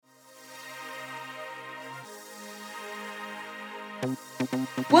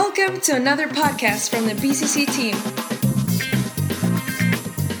Welcome to another podcast from the BCC team.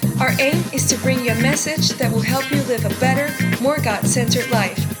 Our aim is to bring you a message that will help you live a better, more God-centered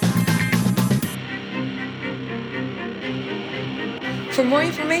life. For more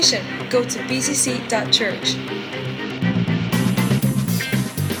information, go to bcc.church.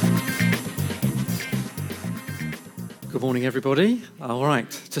 Good morning, everybody. All right,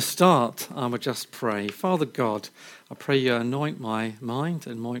 to start, I will just pray. Father God, I pray you anoint my mind,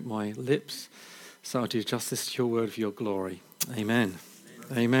 anoint my lips, so I do justice to your word of your glory. Amen.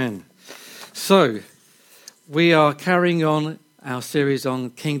 Amen. So, we are carrying on our series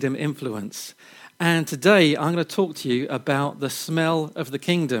on kingdom influence. And today, I'm going to talk to you about the smell of the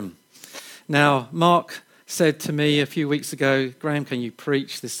kingdom. Now, Mark said to me a few weeks ago, Graham, can you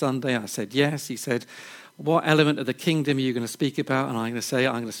preach this Sunday? I said, yes. He said, what element of the kingdom are you going to speak about? And I'm going to say,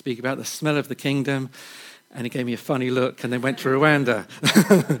 I'm going to speak about the smell of the kingdom. And he gave me a funny look and then went to Rwanda.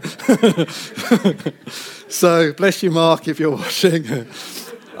 So, bless you, Mark, if you're watching.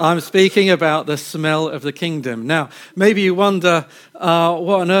 I'm speaking about the smell of the kingdom. Now, maybe you wonder,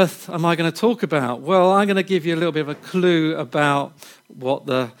 what on earth am I going to talk about? Well, I'm going to give you a little bit of a clue about what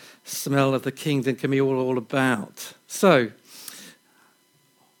the smell of the kingdom can be all about. So,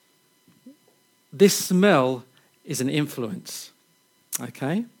 this smell is an influence,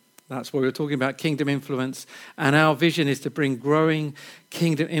 okay? That's what we're talking about, kingdom influence. And our vision is to bring growing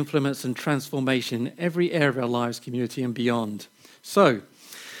kingdom influence and transformation in every area of our lives, community, and beyond. So,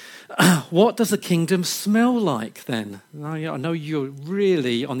 what does the kingdom smell like then? I know you're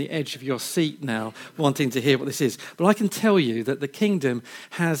really on the edge of your seat now, wanting to hear what this is. But I can tell you that the kingdom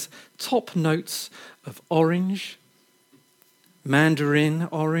has top notes of orange, mandarin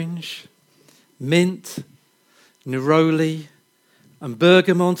orange, mint, neroli, and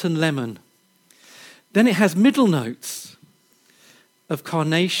bergamot and lemon. Then it has middle notes of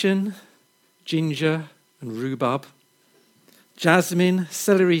carnation, ginger, and rhubarb, jasmine,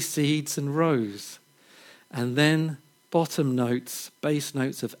 celery seeds, and rose. And then bottom notes, base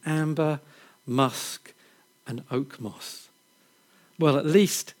notes of amber, musk, and oak moss. Well, at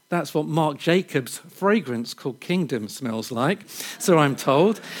least that's what Marc Jacobs' fragrance called Kingdom smells like, so I'm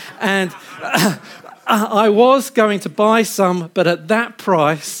told. And I was going to buy some, but at that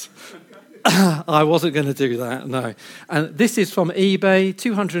price, I wasn't going to do that, no. And this is from eBay,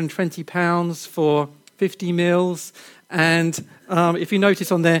 £220 for 50 mils. And if you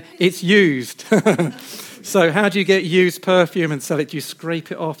notice on there, it's used. So how do you get used perfume and sell it? Do you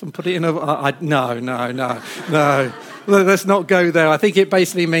scrape it off and put it in a... No. Let's not go there. I think it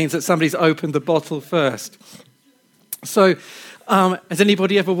basically means that somebody's opened the bottle first. So has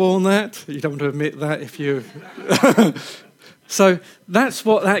anybody ever worn that? You don't want to admit that if you... So that's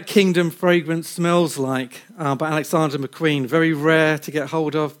what that kingdom fragrance smells like by Alexander McQueen. Very rare to get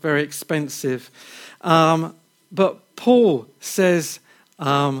hold of, very expensive. But Paul says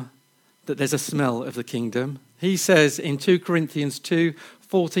that there's a smell of the kingdom. He says in 2 Corinthians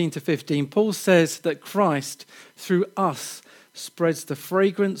 2:14-15, Paul says that Christ, through us, spreads the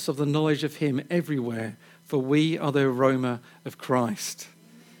fragrance of the knowledge of him everywhere, for we are the aroma of Christ.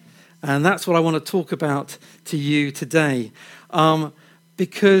 And that's what I want to talk about to you today,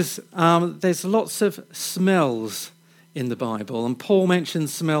 because there's lots of smells in the Bible, and Paul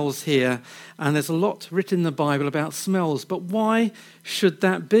mentions smells here, and there's a lot written in the Bible about smells, but why should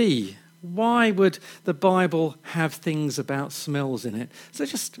that be? Why would the Bible have things about smells in it? So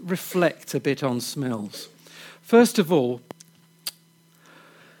just reflect a bit on smells. First of all,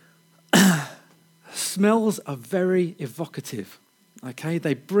 smells are very evocative. Okay,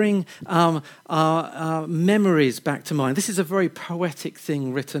 they bring memories back to mind. This is a very poetic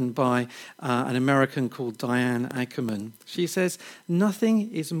thing written by an American called Diane Ackerman. She says,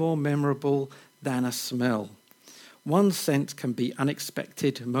 nothing is more memorable than a smell. One scent can be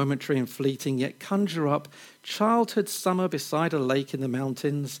unexpected, momentary and fleeting, yet conjure up childhood summer beside a lake in the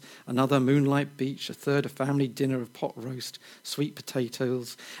mountains, another moonlight beach, a third a family dinner of pot roast, sweet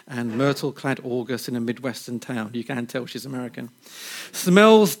potatoes, and myrtle-clad August in a Midwestern town. You can tell she's American.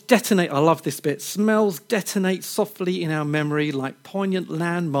 Smells detonate, I love this bit, smells detonate softly in our memory like poignant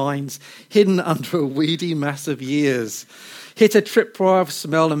landmines hidden under a weedy mass of years. Hit a tripwire of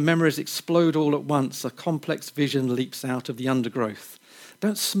smell and memories explode all at once. A complex vision leaps out of the undergrowth.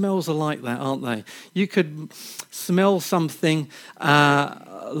 Don't smells are like that, aren't they? You could smell something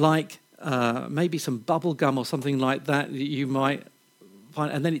like maybe some bubble gum or something like that you might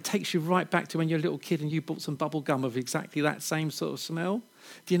find, and then it takes you right back to when you're a little kid and you bought some bubble gum of exactly that same sort of smell.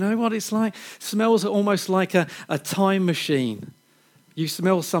 Do you know what it's like? Smells are almost like a time machine. You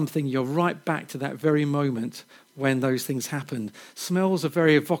smell something, you're right back to that very moment when those things happened. Smells are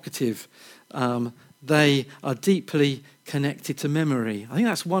very evocative. They are deeply connected to memory. I think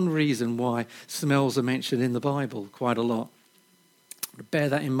that's one reason why smells are mentioned in the Bible quite a lot. Bear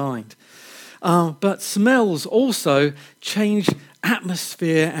that in mind. But smells also change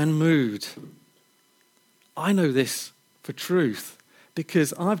atmosphere and mood. I know this for truth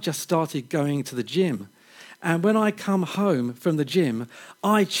because I've just started going to the gym. And when I come home from the gym,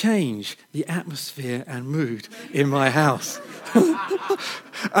 I change the atmosphere and mood in my house.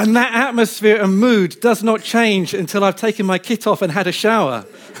 And that atmosphere and mood does not change until I've taken my kit off and had a shower.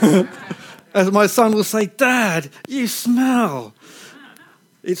 As my son will say, "Dad, you smell."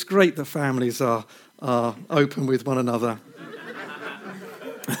 It's great that families are open with one another.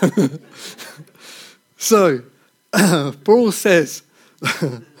 So, Paul says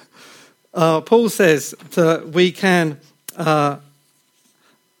that we can...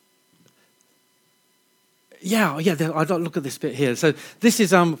 I'd look at this bit here. So this is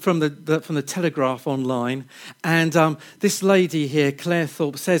from the Telegraph online, and this lady here, Claire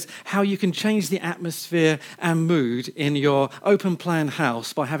Thorpe, says how you can change the atmosphere and mood in your open plan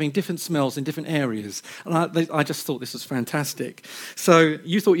house by having different smells in different areas. And I just thought this was fantastic. So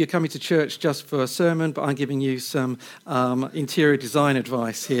you thought you're coming to church just for a sermon, but I'm giving you some interior design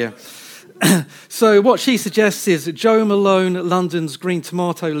advice here. So what she suggests is Jo Malone London's green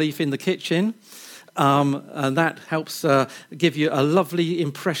tomato leaf in the kitchen. And that helps give you a lovely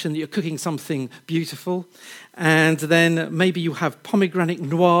impression that you're cooking something beautiful. And then maybe you have pomegranate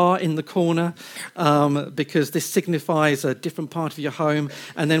noir in the corner because this signifies a different part of your home.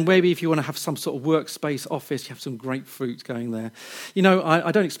 And then maybe if you want to have some sort of workspace office, you have some grapefruit going there. You know,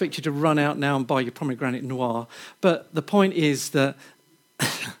 I don't expect you to run out now and buy your pomegranate noir. But the point is that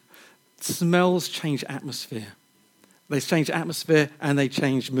smells change atmosphere. They change atmosphere and they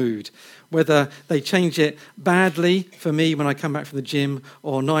change mood. Whether they change it badly for me when I come back from the gym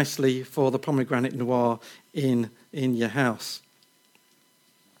or nicely for the pomegranate noir in your house.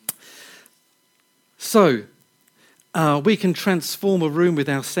 So, we can transform a room with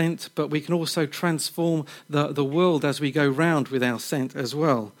our scent, but we can also transform the world as we go round with our scent as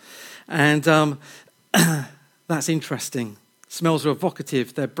well. And that's interesting. Smells are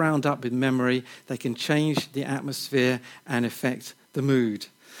evocative, they're browned up with memory, they can change the atmosphere and affect the mood.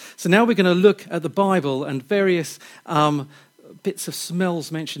 So now we're going to look at the Bible and various bits of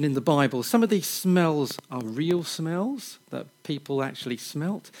smells mentioned in the Bible. Some of these smells are real smells that people actually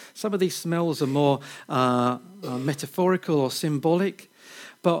smelt. Some of these smells are more metaphorical or symbolic.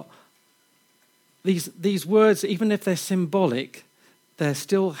 But these words, even if they're symbolic, they're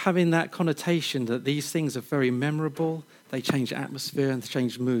still having that connotation that these things are very memorable. They change atmosphere and they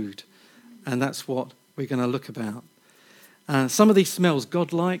change mood. And that's what we're going to look about. Some of these smells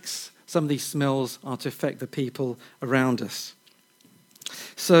God likes. Some of these smells are to affect the people around us.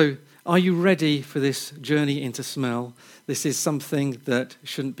 So, are you ready for this journey into smell? This is something that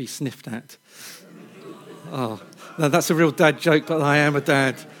shouldn't be sniffed at. Oh, no, that's a real dad joke, but I am a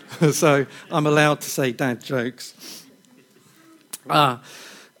dad. So, I'm allowed to say dad jokes.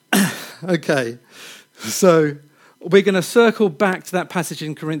 Okay. So, we're going to circle back to that passage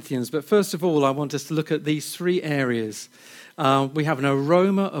in Corinthians, but first of all, I want us to look at these three areas. We have an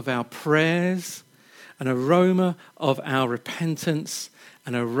aroma of our prayers, an aroma of our repentance,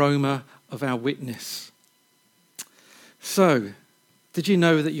 an aroma of our witness. So, did you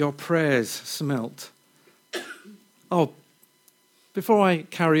know that your prayers smelt? Oh, before I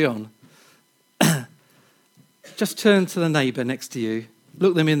carry on, just turn to the neighbour next to you,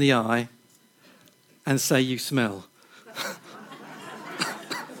 look them in the eye, and say, "You smell."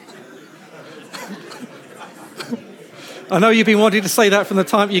 I know you've been wanting to say that from the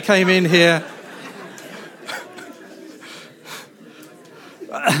time you came in here.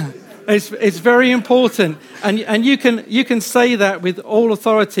 It's very important, and you can say that with all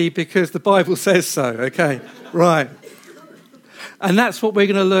authority because the Bible says so. Okay, right. And that's what we're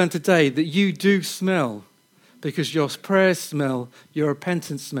going to learn today, that you do smell, because your prayers smell, your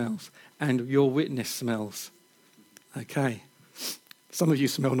repentance smells, and your witness smells. Okay. Some of you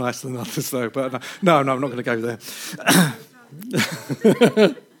smell nicer than others, though, but no, I'm not going to go there.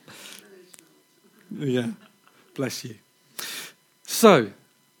 Yeah, bless you. So,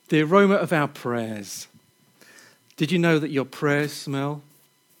 the aroma of our prayers. Did you know that your prayers smell?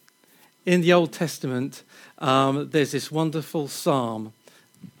 In the Old Testament, there's this wonderful psalm,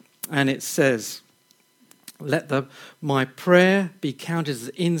 and it says, "Let my prayer be counted as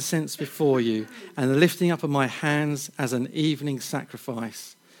incense before you, and the lifting up of my hands as an evening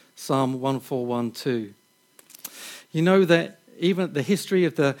sacrifice." Psalm 141:2. You know that even the history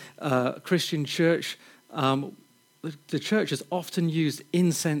of the Christian church, the church has often used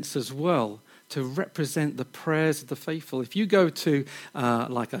incense as well to represent the prayers of the faithful. If you go to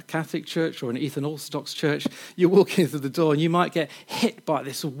like a Catholic church or an Eastern Orthodox church, you walk in through the door and you might get hit by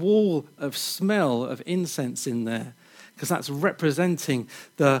this wall of smell of incense in there, because that's representing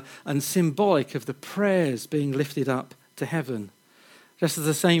and symbolic of the prayers being lifted up to heaven. Just as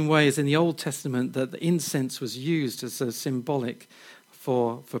the same way as in the Old Testament that the incense was used as a symbolic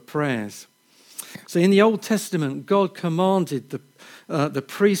for prayers. So in the Old Testament, God commanded the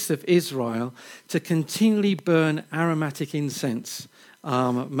priests of Israel to continually burn aromatic incense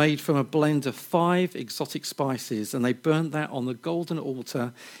made from a blend of 5 exotic spices, and they burnt that on the golden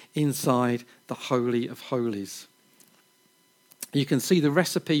altar inside the Holy of Holies. You can see the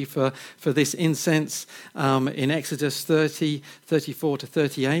recipe for this incense in Exodus 30, 34 to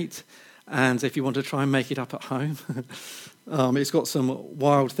 38. And if you want to try and make it up at home, it's got some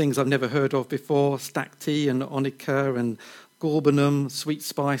wild things I've never heard of before: stacte and onycha and galbanum, sweet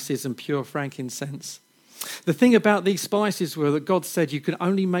spices and pure frankincense. The thing about these spices were that God said you could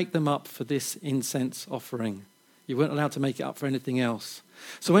only make them up for this incense offering. You weren't allowed to make it up for anything else.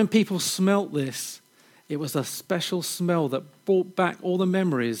 So when people smelt this, it was a special smell that brought back all the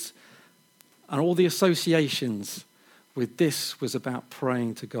memories and all the associations with this was about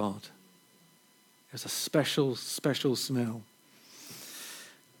praying to God. It was a special, special smell.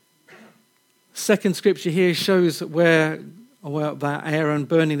 Second scripture here shows about Aaron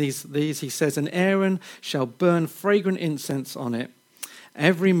burning these. He says, "And Aaron shall burn fragrant incense on it.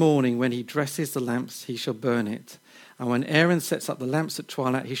 Every morning when he dresses the lamps, he shall burn it. And when Aaron sets up the lamps at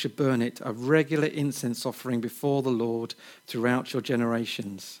twilight, he should burn it, a regular incense offering before the Lord throughout your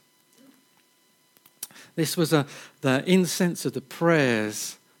generations." This was the incense of the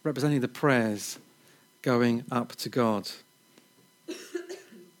prayers, representing the prayers going up to God.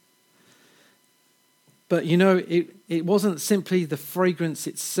 But it wasn't simply the fragrance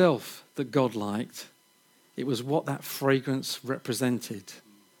itself that God liked. It was what that fragrance represented.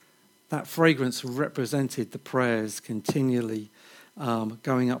 That fragrance represented the prayers continually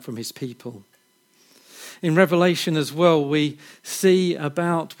going up from his people. In Revelation as well, we see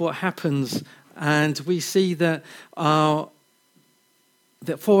about what happens, and we see that 4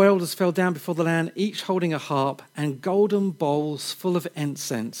 elders fell down before the Lamb, each holding a harp and golden bowls full of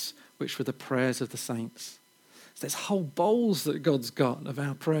incense, which were the prayers of the saints. So there's whole bowls that God's got of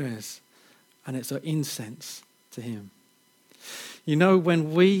our prayers, and it's an incense to him.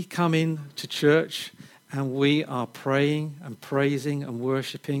 When we come in to church and we are praying and praising and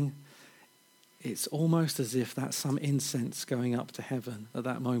worshipping, it's almost as if that's some incense going up to heaven at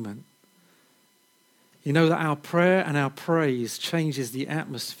that moment. That our prayer and our praise changes the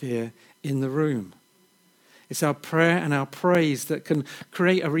atmosphere in the room. It's our prayer and our praise that can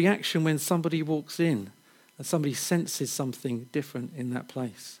create a reaction when somebody walks in and somebody senses something different in that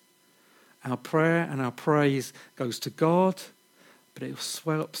place. Our prayer and our praise goes to God, but it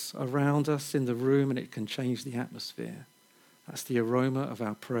swells around us in the room and it can change the atmosphere. That's the aroma of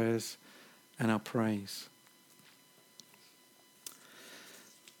our prayers and our praise.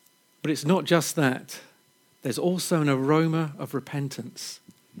 But it's not just that. There's also an aroma of repentance.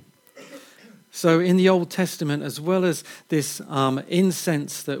 So in the Old Testament, as well as this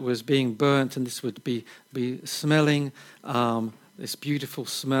incense that was being burnt, and this would be smelling this beautiful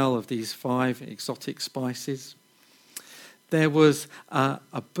smell of these 5 exotic spices, there was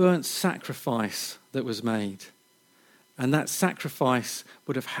a burnt sacrifice that was made. And that sacrifice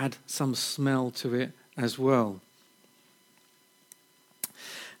would have had some smell to it as well.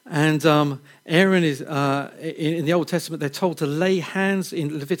 And Aaron is, in the Old Testament, they're told to lay hands,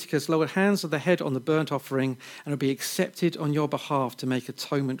 in Leviticus, lower hands of the head on the burnt offering, and it'll be accepted on your behalf to make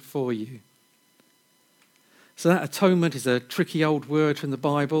atonement for you. So that atonement is a tricky old word from the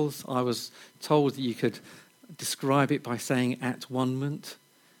Bible. I was told that you could describe it by saying at one-ment,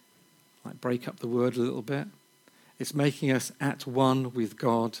 like break up the word a little bit. It's making us at one with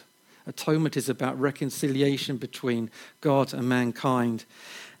God. Atonement is about reconciliation between God and mankind.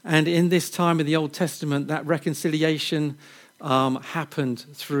 And in this time in the Old Testament, that reconciliation happened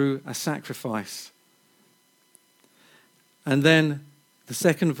through a sacrifice. And then the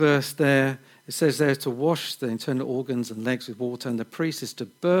second verse there, it says there to wash the internal organs and legs with water, and the priest is to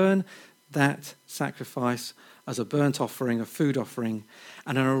burn that sacrifice as a burnt offering, a food offering,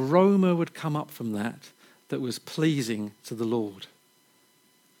 and an aroma would come up from that was pleasing to the Lord.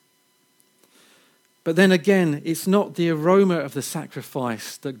 But then again, it's not the aroma of the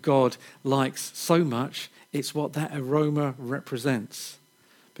sacrifice that God likes so much, it's what that aroma represents.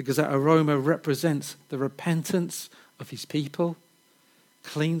 Because that aroma represents the repentance of his people,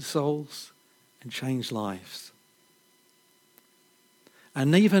 clean souls, and changed lives.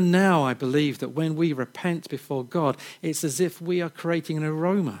 And even now, I believe that when we repent before God, it's as if we are creating an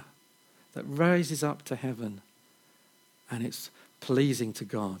aroma that rises up to heaven, and it's pleasing to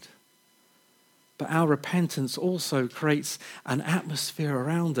God. But our repentance also creates an atmosphere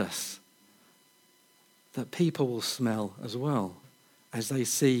around us that people will smell as well as they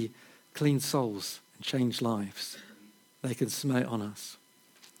see clean souls and changed lives. They can smell it on us.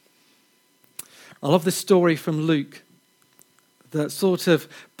 I love this story from Luke that sort of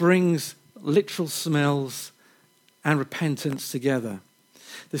brings literal smells and repentance together.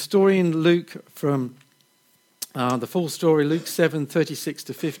 The story in Luke from the full story, Luke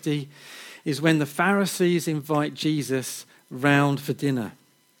 7:36-50, is when the Pharisees invite Jesus round for dinner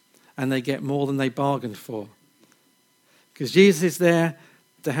and they get more than they bargained for. Because Jesus is there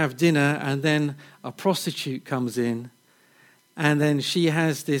to have dinner and then a prostitute comes in and then she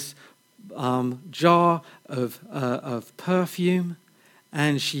has this jar of perfume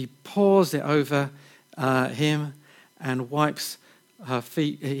and she pours it over him and wipes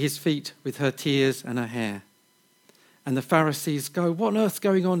his feet with her tears and her hair. And the Pharisees go, what on earth's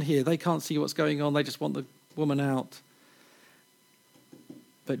going on here? They can't see what's going on. They just want the woman out.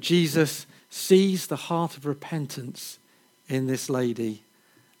 But Jesus sees the heart of repentance in this lady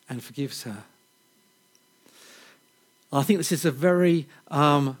and forgives her. I think this is a very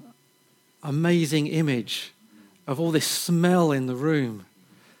amazing image of all this smell in the room,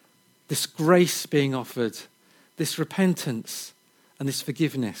 this grace being offered, this repentance and this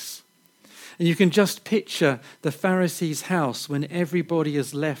forgiveness. And you can just picture the Pharisee's house when everybody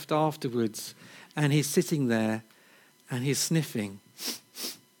has left afterwards and he's sitting there and he's sniffing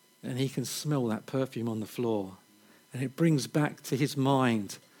and he can smell that perfume on the floor. And it brings back to his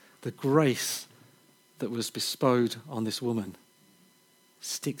mind the grace that was bestowed on this woman.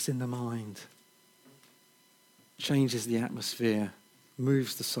 Sticks in the mind, changes the atmosphere,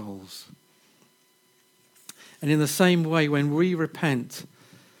 moves the souls. And in the same way, when we repent,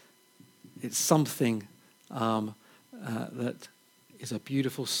 it's something that is a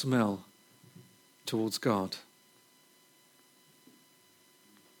beautiful smell towards God.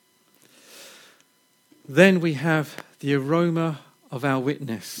 Then we have the aroma of our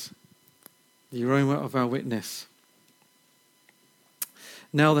witness. The aroma of our witness.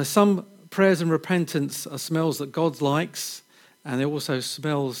 Now, there's some prayers and repentance are smells that God likes, and they're also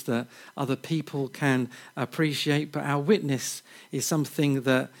smells that other people can appreciate, but our witness is something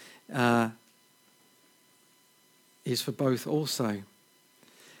that is for both also.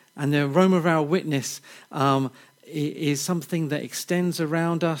 And the aroma of our witness is something that extends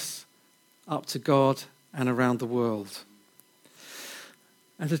around us, up to God and around the world.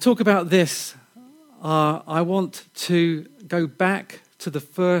 And to talk about this, I want to go back to the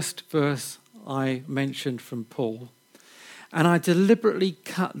first verse I mentioned from Paul. And I deliberately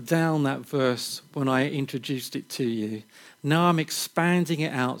cut down that verse when I introduced it to you. Now I'm expanding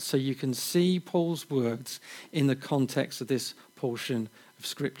it out so you can see Paul's words in the context of this portion of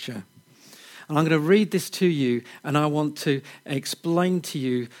Scripture. And I'm going to read this to you, and I want to explain to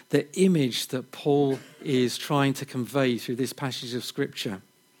you the image that Paul is trying to convey through this passage of Scripture.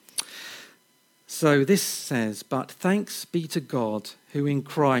 So this says, "But thanks be to God, who in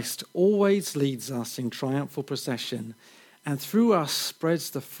Christ always leads us in triumphal procession, and through us spreads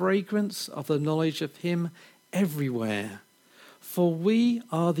the fragrance of the knowledge of him everywhere. For we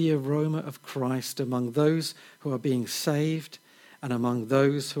are the aroma of Christ among those who are being saved and among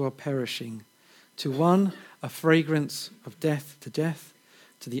those who are perishing. To one, a fragrance of death to death,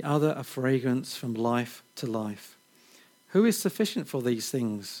 to the other, a fragrance from life to life. Who is sufficient for these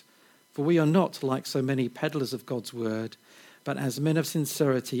things? For we are not like so many peddlers of God's word, but as men of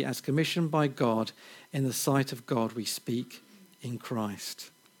sincerity, as commissioned by God, in the sight of God we speak in Christ."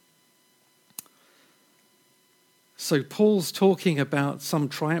 So Paul's talking about some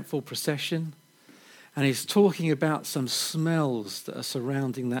triumphal procession, and he's talking about some smells that are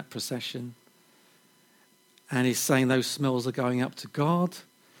surrounding that procession. And he's saying those smells are going up to God,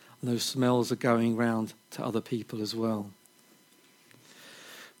 and those smells are going round to other people as well.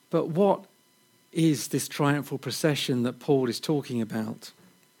 But what is this triumphal procession that Paul is talking about?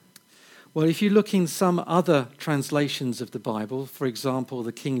 Well, if you look in some other translations of the Bible, for example,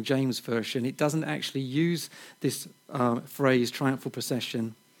 the King James Version, it doesn't actually use this phrase, triumphal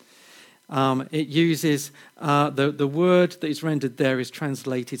procession. It uses, the word that is rendered there is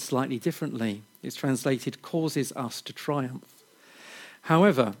translated slightly differently. It's translated, causes us to triumph.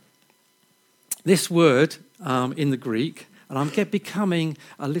 However, this word in the Greek, and I'm becoming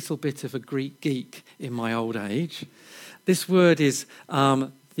a little bit of a Greek geek in my old age. This word is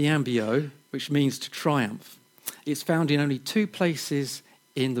theambio, which means to triumph. It's found in only 2 places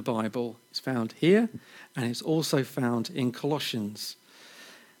in the Bible. It's found here, and it's also found in Colossians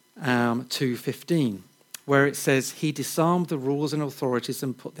 2:15, where it says, he disarmed the rulers and authorities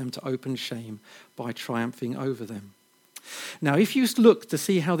and put them to open shame by triumphing over them. Now, if you look to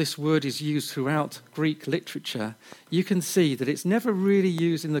see how this word is used throughout Greek literature, you can see that it's never really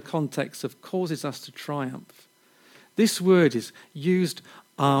used in the context of causes us to triumph. This word is used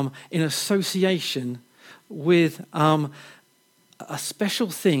in association with a special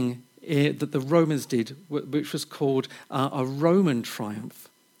thing that the Romans did, which was called a Roman triumph,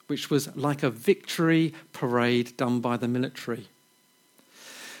 which was like a victory parade done by the military.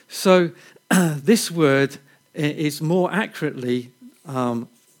 So this word is more accurately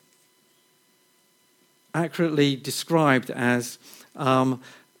described as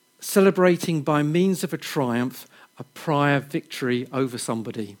celebrating by means of a triumph a prior victory over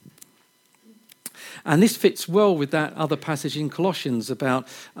somebody. And this fits well with that other passage in Colossians about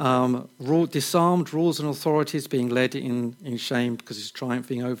disarmed rules and authorities being led in shame because he's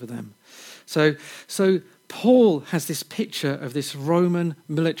triumphing over them. So Paul has this picture of this Roman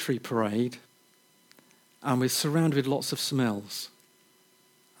military parade, and we're surrounded with lots of smells.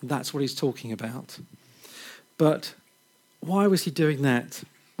 And that's what he's talking about. But why was he doing that?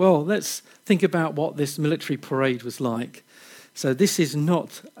 Well, let's think about what this military parade was like. So this is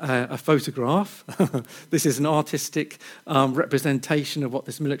not a photograph. This is an artistic representation of what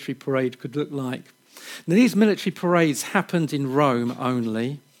this military parade could look like. Now, these military parades happened in Rome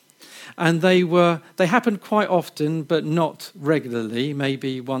only, and they happened quite often, but not regularly,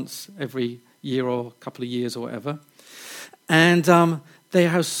 maybe once every year or a couple of years or whatever. And they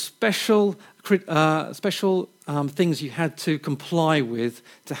have special things you had to comply with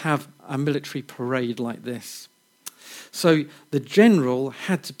to have a military parade like this. So the general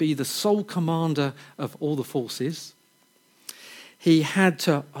had to be the sole commander of all the forces. He had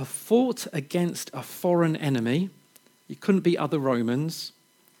to have fought against a foreign enemy. He couldn't be other Romans.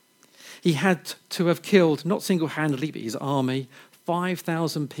 He had to have killed, not single-handedly, but his army,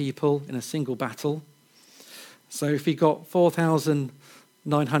 5,000 people in a single battle. So if he got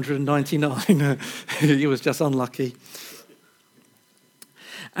 4,999, he was just unlucky.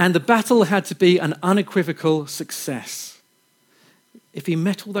 And the battle had to be an unequivocal success. If he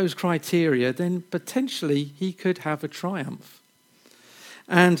met all those criteria, then potentially he could have a triumph.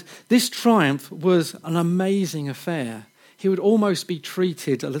 And this triumph was an amazing affair. He would almost be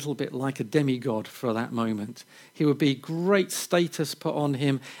treated a little bit like a demigod for that moment. He would be great status put on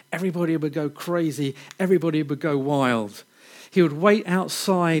him. Everybody would go crazy. Everybody would go wild. He would wait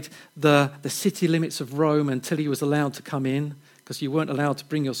outside the city limits of Rome until he was allowed to come in, because you weren't allowed to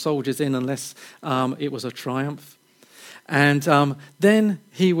bring your soldiers in unless it was a triumph. And then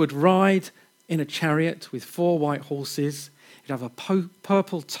he would ride in a chariot with 4 white horses. He'd have a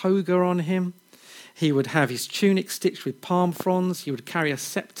purple toga on him. He would have his tunic stitched with palm fronds. He would carry a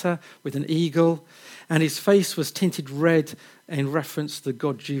scepter with an eagle. And his face was tinted red in reference to the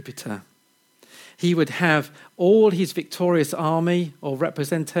god Jupiter. He would have all his victorious army, or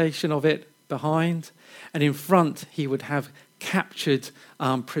representation of it, behind. And in front, he would have captured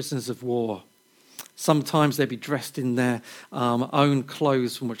prisoners of war. Sometimes they'd be dressed in their own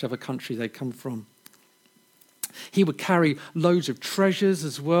clothes from whichever country they come from. He would carry loads of treasures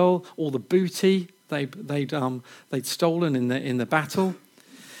as well, all the booty they'd stolen in the battle.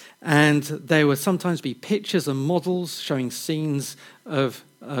 And there would sometimes be pictures and models showing scenes of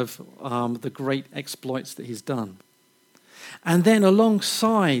the great exploits that he's done. And then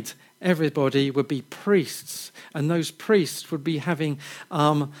alongside everybody would be priests, and those priests would be having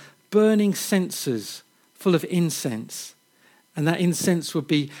burning censers full of incense, and that incense would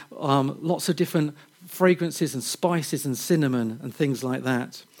be lots of different fragrances and spices and cinnamon and things like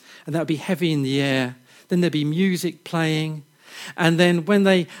that, and that would be heavy in the air. Then there'd be music playing, and then when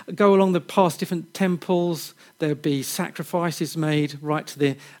they go along past different temples, there'd be sacrifices made right to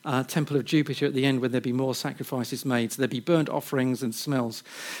the temple of Jupiter at the end, where there'd be more sacrifices made. So there'd be burnt offerings and smells.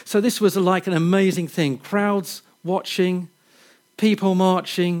 So this was like an amazing thing. Crowds watching, people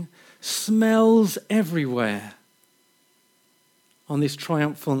marching, smells everywhere on this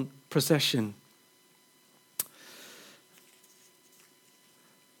triumphant procession.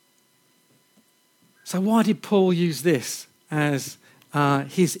 So why did Paul use this as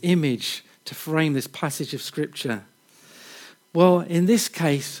his image to frame this passage of Scripture? Well, in this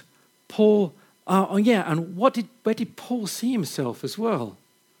case, Paul, and where did Paul see himself as well?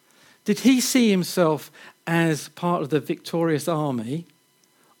 Did he see himself as part of the victorious army,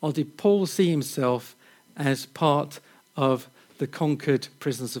 or did Paul see himself as part of the conquered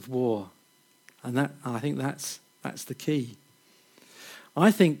prisoners of war? And that, I think that's the key.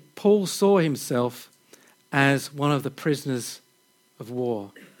 I think Paul saw himself as one of the prisoners of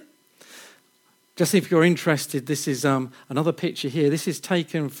war. Just if you're interested, this is another picture here. This is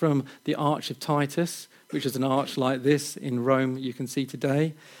taken from the Arch of Titus, which is an arch like this in Rome you can see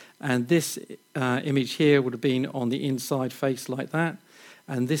today. And this image here would have been on the inside face like that.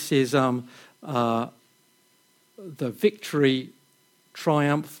 And this is the victory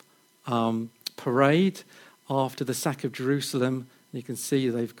triumph parade after the sack of Jerusalem. You can see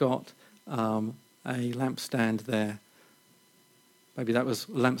they've got a lampstand there. Maybe that was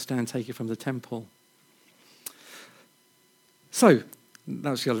a lampstand taken from the temple. So,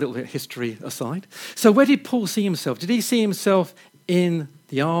 that's a little bit of history aside. So where did Paul see himself? Did he see himself in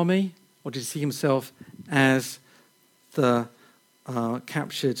the army, or did he see himself as the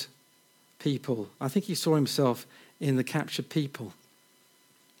captured people? I think he saw himself in the captured people.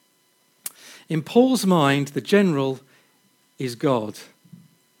 In Paul's mind, the general is God.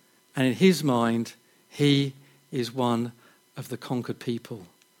 And in his mind, he is one of the conquered people.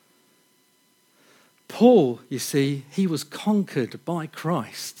 Paul, you see, he was conquered by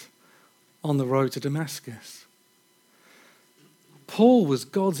Christ on the road to Damascus. Paul was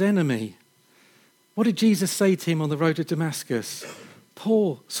God's enemy. What did Jesus say to him on the road to Damascus?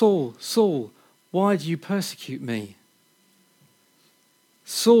 Paul, Saul, Saul, why do you persecute me?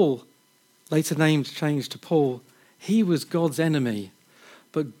 Saul, later name changed to Paul, he was God's enemy,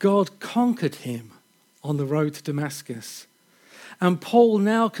 but God conquered him on the road to Damascus. And Paul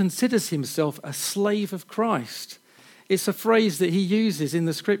now considers himself a slave of Christ. It's a phrase that he uses in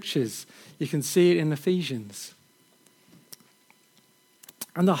the scriptures. You can see it in Ephesians.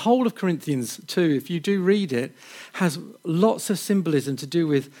 And the whole of Corinthians too, if you do read it, has lots of symbolism to do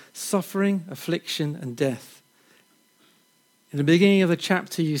with suffering, affliction, and death. In the beginning of the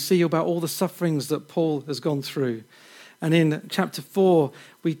chapter, you see about all the sufferings that Paul has gone through. And in chapter 4,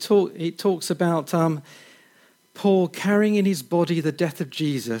 it talks about Paul carrying in his body the death of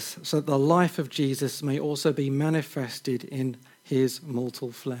Jesus, so that the life of Jesus may also be manifested in his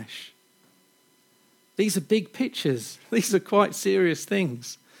mortal flesh. These are big pictures. These are quite serious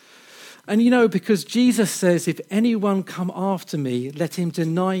things. And because Jesus says, if anyone come after me, let him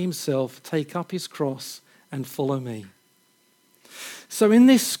deny himself, take up his cross and follow me. So in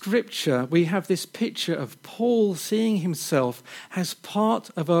this scripture, we have this picture of Paul seeing himself as part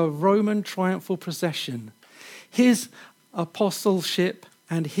of a Roman triumphal procession. His apostleship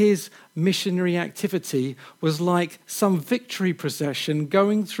and his missionary activity was like some victory procession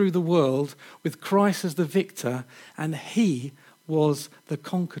going through the world with Christ as the victor, and he was the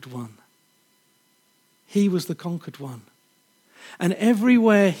conquered one. He was the conquered one. And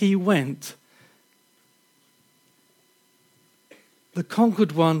everywhere he went, the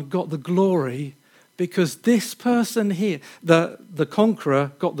conquered one got the glory, because this person here, the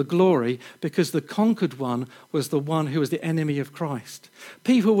conqueror, got the glory because the conquered one was the one who was the enemy of Christ.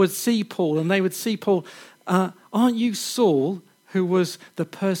 People would see Paul and they would see Paul, aren't you Saul, who was the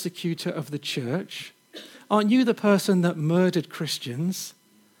persecutor of the church? Aren't you the person that murdered Christians?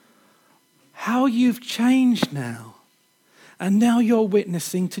 How you've changed now. And now you're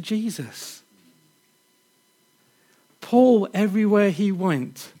witnessing to Jesus. Paul, everywhere he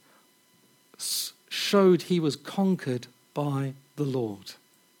went, showed he was conquered by the Lord.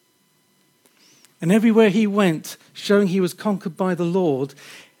 And everywhere he went, showing he was conquered by the Lord,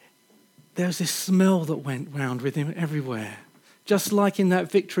 there's this smell that went round with him everywhere. Just like in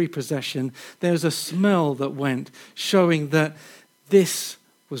that victory procession, there's a smell that went, showing that this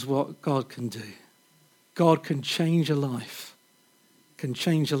was what God can do. God can change a life. Can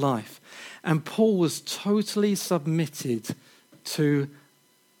change a life. And Paul was totally submitted to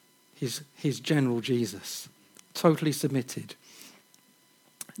his general Jesus, totally submitted.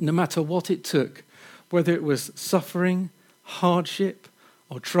 No matter what it took, whether it was suffering, hardship,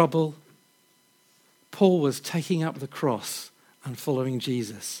 or trouble, Paul was taking up the cross and following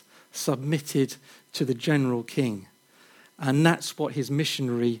Jesus, submitted to the general king. And that's what his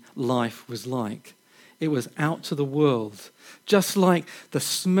missionary life was like. It was out to the world. Just like the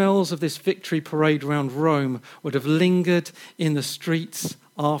smells of this victory parade around Rome would have lingered in the streets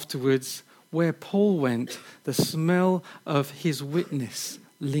afterwards, where Paul went, the smell of his witness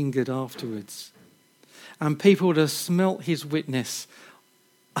lingered afterwards. And people would have smelt his witness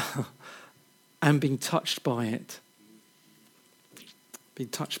and been touched by it. Been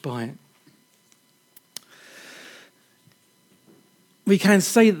touched by it. we can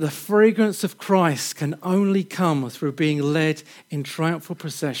say that the fragrance of Christ can only come through being led in triumphal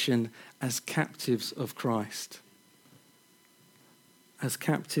procession as captives of Christ. As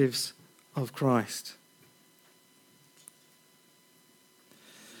captives of Christ.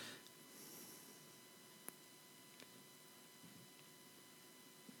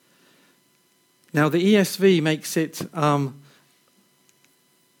 Now, the ESV makes it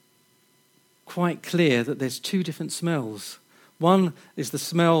quite clear that there's two different smells. One is the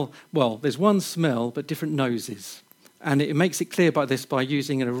smell, well, there's one smell, but different noses. And it makes it clear by this by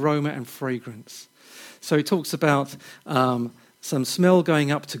using an aroma and fragrance. So it talks about some smell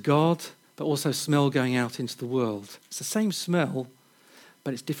going up to God, but also smell going out into the world. It's the same smell,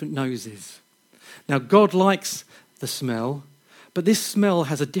 but it's different noses. Now, God likes the smell, but this smell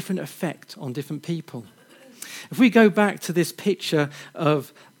has a different effect on different people. If we go back to this picture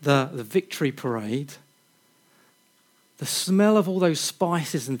of the victory parade, the smell of all those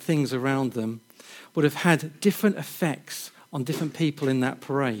spices and things around them would have had different effects on different people in that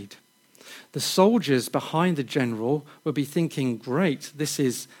parade. The soldiers behind the general would be thinking, great, this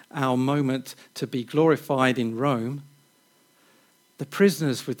is our moment to be glorified in Rome. The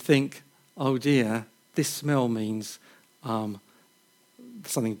prisoners would think, oh dear, this smell means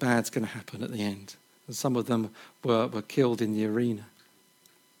something bad's going to happen at the end. And some of them were killed in the arena.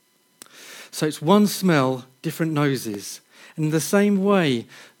 So it's one smell, different noses. And in the same way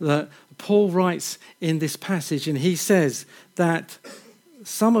that Paul writes in this passage, and he says that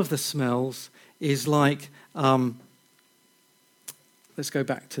some of the smells is like, let's go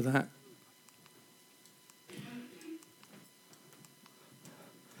back to that.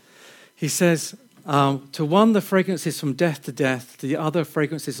 He says, to one, the fragrance is from death to death. To the other,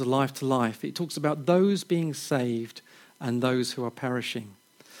 fragrance is from life to life. It talks about those being saved and those who are perishing.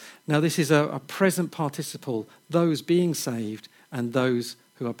 Now, this is a present participle, those being saved and those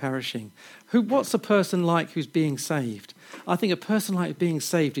who are perishing. What's a person like who's being saved? I think a person like being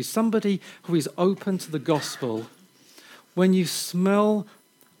saved is somebody who is open to the gospel. When you smell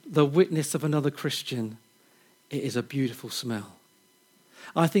the witness of another Christian, it is a beautiful smell.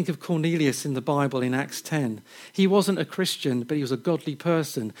 I think of Cornelius in the Bible in Acts 10. He wasn't a Christian, but he was a godly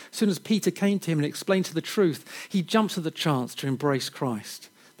person. As soon as Peter came to him and explained to the truth, he jumped at the chance to embrace Christ.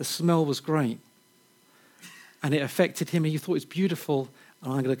 The smell was great. And it affected him. He thought it was beautiful,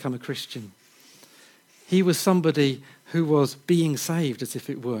 and I'm going to become a Christian. He was somebody who was being saved, as if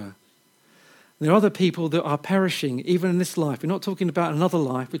it were. And there are other people that are perishing, even in this life. We're not talking about another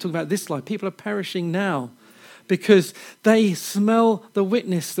life. We're talking about this life. People are perishing now because they smell the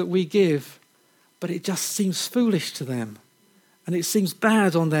witness that we give, but it just seems foolish to them. And it seems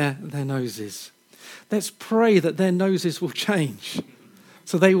bad on their noses. Let's pray that their noses will change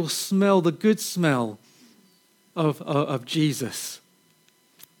so they will smell the good smell of Jesus.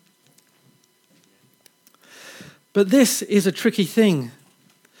 But this is a tricky thing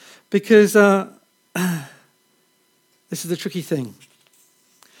because this is a tricky thing.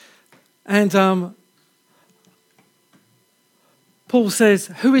 And Paul says,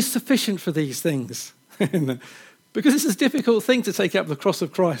 who is sufficient for these things? Because it's a difficult thing to take up the cross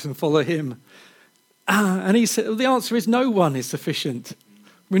of Christ and follow him. And he said, well, the answer is no one is sufficient.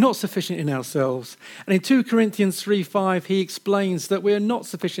 We're not sufficient in ourselves. And in 2 Corinthians 3:5, he explains that we're not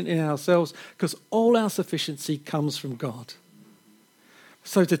sufficient in ourselves because all our sufficiency comes from God.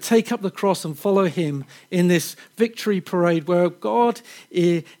 So to take up the cross and follow him in this victory parade where God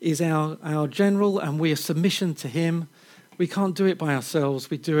is our general and we are submission to him, we can't do it by ourselves.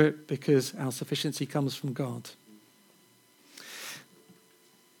 We do it because our sufficiency comes from God.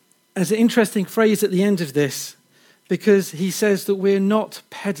 There's an interesting phrase at the end of this because he says that we're not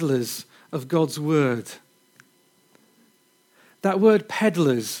peddlers of God's word. That word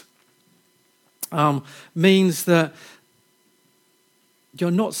peddlers means that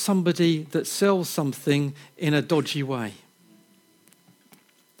you're not somebody that sells something in a dodgy way.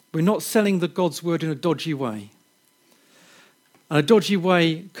 We're not selling the God's word in a dodgy way. And a dodgy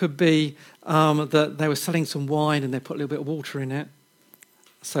way could be that they were selling some wine and they put a little bit of water in it.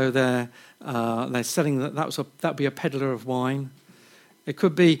 So they're selling that would be a peddler of wine. It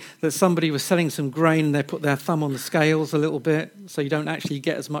could be that somebody was selling some grain and they put their thumb on the scales a little bit, so you don't actually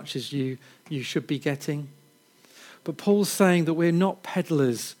get as much as you should be getting. But Paul's saying that we're not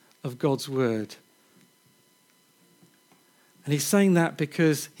peddlers of God's word. And he's saying that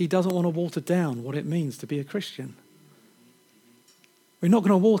because he doesn't want to water down what it means to be a Christian. We're not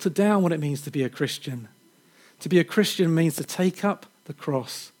going to water down what it means to be a Christian. To be a Christian means to take up the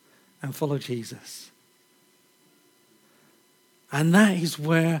cross and follow Jesus. And that is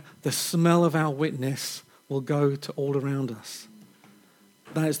where the smell of our witness will go to all around us.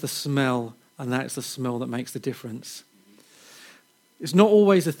 That is the smell, and that is the smell that makes the difference. It's not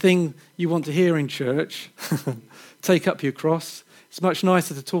always a thing you want to hear in church. Take up your cross. It's much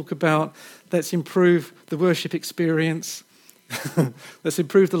nicer to talk about, let's improve the worship experience. Let's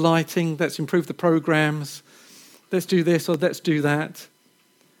improve the lighting. Let's improve the programs. Let's do this or let's do that.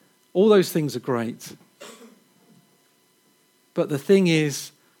 All those things are great. But the thing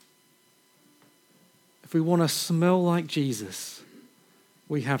is, if we want to smell like Jesus,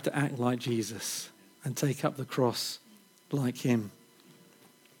 we have to act like Jesus and take up the cross like him.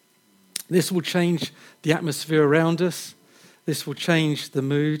 This will change the atmosphere around us. This will change the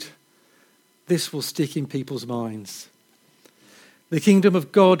mood. This will stick in people's minds. The kingdom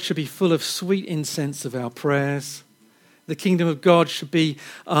of God should be full of sweet incense of our prayers. The kingdom of God should be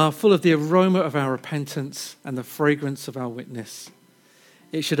full of the aroma of our repentance and the fragrance of our witness.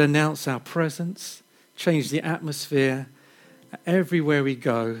 It should announce our presence, change the atmosphere everywhere we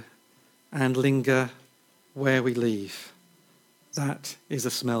go, and linger where we leave. That is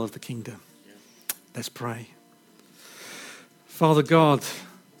the smell of the kingdom. Let's pray. Father God,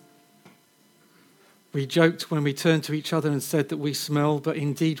 we joked when we turned to each other and said that we smell, but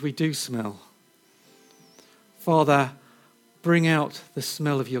indeed we do smell. Father, bring out the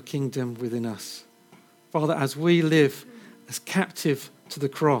smell of your kingdom within us. Father, as we live as captive to the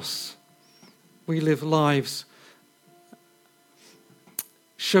cross, we live lives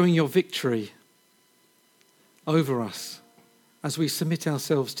showing your victory over us as we submit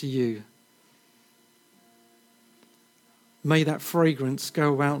ourselves to you. May that fragrance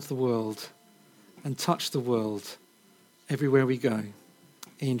go out the world and touch the world everywhere we go.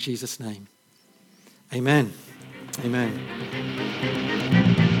 In Jesus' name. Amen. Amen.